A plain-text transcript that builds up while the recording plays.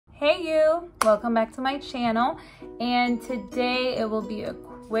Hey you, welcome back to my channel, and today it will be a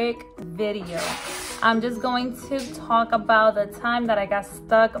quick video. I'm just going to talk about the time that I got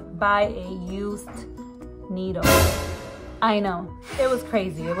stuck by a used needle. I know, it was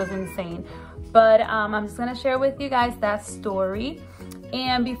crazy, it was insane, but I'm just gonna share with you guys that story.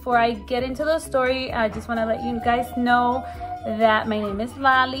 And before I get into the story, I just want to let you guys know that my name is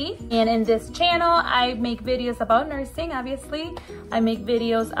Lali, and in this channel I make videos about nursing. Obviously I make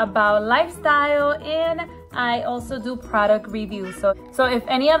videos about lifestyle, and I also do product reviews. So if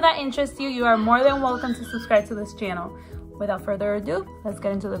any of that interests you, you are more than welcome to subscribe to this channel. Without further ado, let's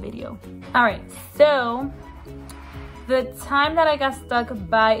get into the video. All right, so the time that I got stuck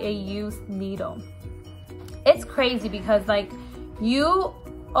by a used needle, it's crazy because like you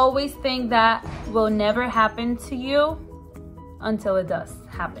always think that will never happen to you until it does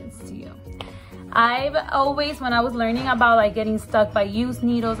happens to you. I've always, when I was learning about like getting stuck by used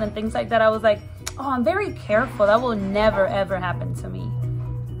needles and things like that, I was like, oh, I'm very careful, that will never ever happen to me.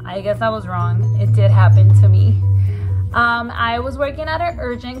 I guess I was wrong, it did happen to me. I was working at an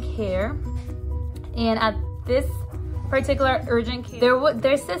urgent care, and at this particular urgent care,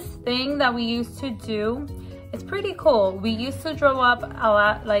 there's this thing that we used to do. It's pretty cool. We used to draw up a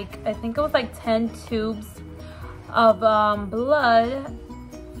lot, like I think it was like 10 tubes of blood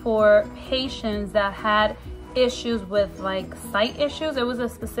for patients that had issues with like sight issues. It was a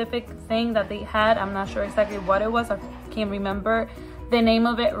specific thing that they had. I'm not sure exactly what it was. I can't remember the name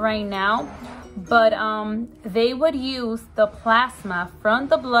of it right now. But they would use the plasma from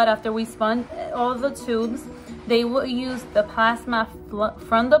the blood after we spun all the tubes. They would use the plasma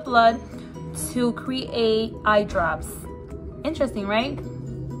from the blood to create eye drops. Interesting, right?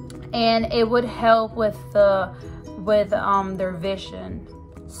 And it would help with their vision.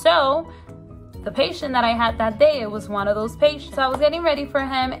 So the patient that I had that day, it was one of those patients. So I was getting ready for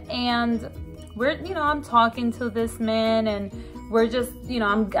him, and I'm talking to this man, and we're just,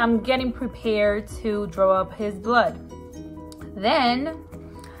 I'm getting prepared to draw up his blood. Then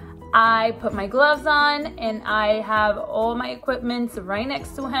I put my gloves on, and I have all my equipment right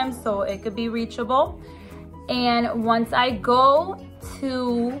next to him so it could be reachable. And once I go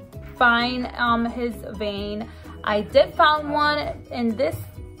to find his vein, I did find one. In this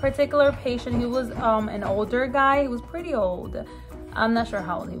particular patient, he was an older guy. He was pretty old. I'm not sure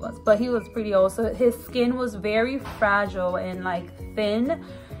how old he was, but he was pretty old. So his skin was very fragile and like thin.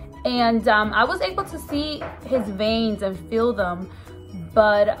 And I was able to see his veins and feel them.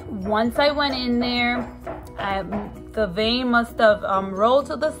 But once I went in there, the vein must have rolled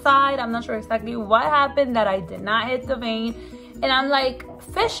to the side. I'm not sure exactly what happened, that I did not hit the vein. And I'm like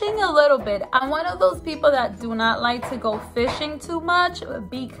fishing a little bit. I'm one of those people that do not like to go fishing too much,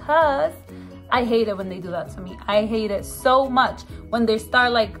 because I hate it when they do that to me. I hate it so much when they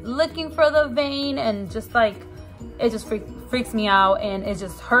start like looking for the vein, and just like it just freaks me out, and it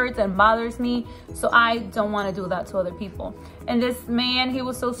just hurts and bothers me. So I don't want to do that to other people. And this man, he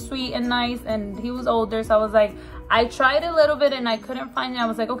was so sweet and nice, and he was older. So I was like, I tried a little bit and I couldn't find it. I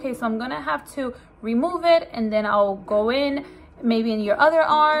was like, okay, so I'm gonna have to remove it, and then I'll go in maybe in your other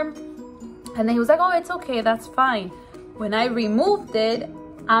arm. And then he was like, oh, it's okay, that's fine. When I removed it,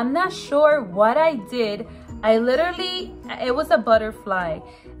 I'm not sure what I did. It was a butterfly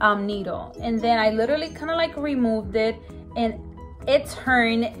needle, and then I literally kind of like removed it, and it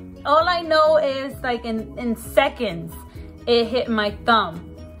turned. All I know is like in seconds it hit my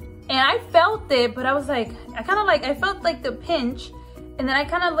thumb, and I felt it, but I was like, I felt like the pinch, and then I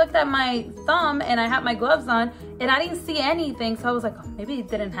kind of looked at my thumb, and I had my gloves on, and I didn't see anything. So I was like, oh, maybe it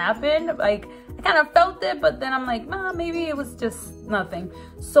didn't happen. Like I kind of felt it, but then I'm like, nah, maybe it was just nothing.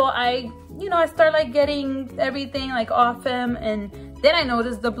 So I start like getting everything like off him, and then I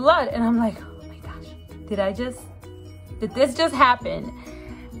noticed the blood, and I'm like, oh my gosh, did this just happen?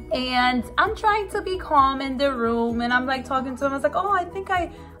 And I'm trying to be calm in the room, and I'm like talking to him. I was like, oh, I think I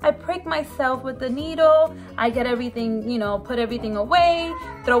pricked myself with the needle. I get everything, put everything away,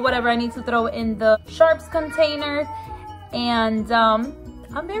 throw whatever I need to throw in the sharps container. And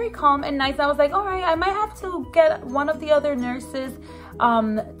I'm very calm and nice. I was like, all right, I might have to get one of the other nurses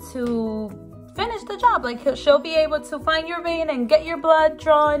to finish the job. Like she'll be able to find your vein and get your blood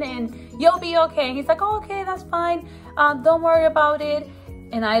drawn, and you'll be okay. And he's like, oh, okay, that's fine. Don't worry about it.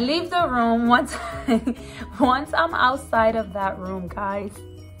 And I leave the room. Once I'm outside of that room, guys,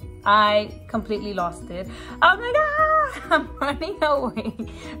 I completely lost it. I'm like, I'm running away,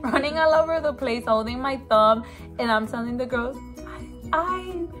 running all over the place, holding my thumb, and I'm telling the girls,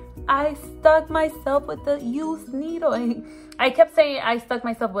 I stuck myself with the used needle. I kept saying I stuck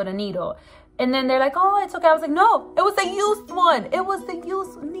myself with a needle. And then they're like, oh, it's okay. I was like, no, it was the used one. It was the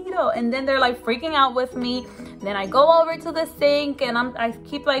used needle. And then they're like freaking out with me. Then I go over to the sink and I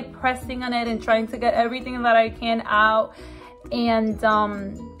keep like pressing on it and trying to get everything that I can out. And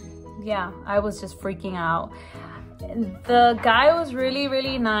yeah, I was just freaking out. The guy was really,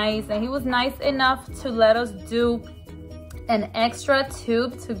 really nice, and he was nice enough to let us do an extra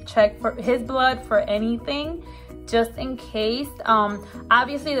tube to check for his blood for anything, just in case.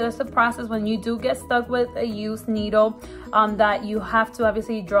 Obviously there's a process when you do get stuck with a used needle, that you have to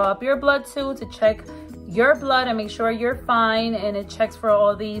obviously draw up your blood too to check your blood and make sure you're fine, and it checks for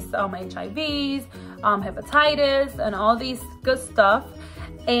all these HIVs, hepatitis, and all these good stuff.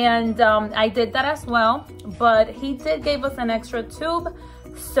 And I did that as well, but he did give us an extra tube,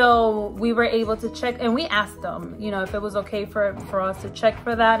 so we were able to check. And we asked him, you know, if it was okay for us to check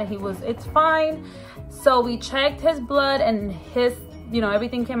for that, and it's fine. So we checked his blood, and his, you know,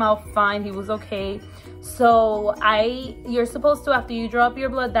 everything came out fine. He was okay. So you're supposed to, after you draw up your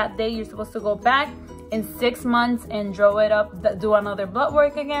blood that day, you're supposed to go back in 6 months and draw it up, do another blood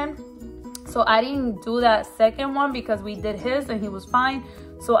work again. So I didn't do that second one because we did his and he was fine.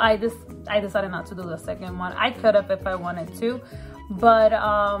 So I decided not to do the second one. I could have if I wanted to, but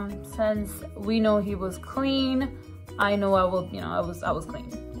since we know he was clean, I know I will, you know, I was clean.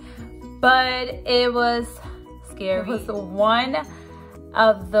 But it was scary. It was one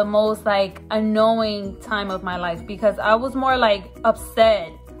of the most like annoying time of my life, because I was more like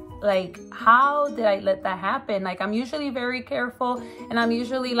upset. Like, how did I let that happen? Like, I'm usually very careful, and I'm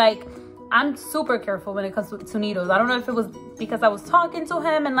usually like, I'm super careful when it comes to needles. I don't know if it was because I was talking to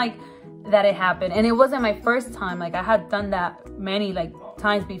him and like that it happened. And it wasn't my first time. Like, I had done that many like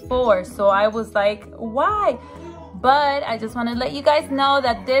times before. So I was like, why? But I just want to let you guys know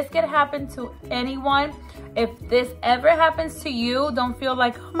that this can happen to anyone. If this ever happens to you, don't feel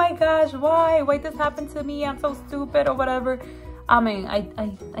like, oh my gosh, why this happened to me? I'm so stupid or whatever. I mean,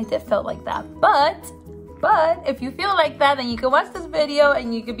 I did feel like that. But if you feel like that, then you can watch this video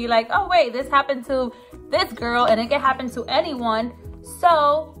and you could be like, oh wait, this happened to this girl, and it can happen to anyone.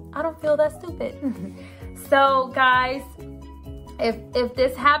 So I don't feel that stupid. So guys, if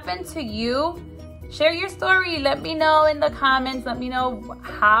this happened to you, share your story. Let me know in the comments. Let me know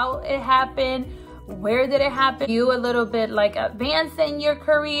how it happened. Where did it happen? You a little bit like advanced in your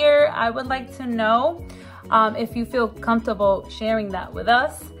career. I would like to know if you feel comfortable sharing that with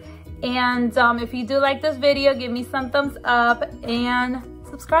us. And if you do like this video, give me some thumbs up and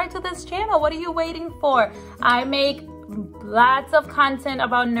subscribe to this channel. What are you waiting for? I make lots of content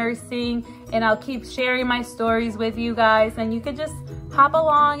about nursing, and I'll keep sharing my stories with you guys, and you could just hop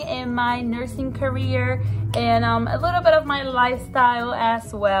along in my nursing career and a little bit of my lifestyle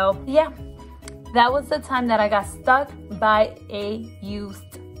as well. Yeah, that was the time that I got stuck by a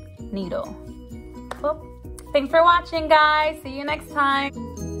used needle. Well, thanks for watching, guys. See you next time.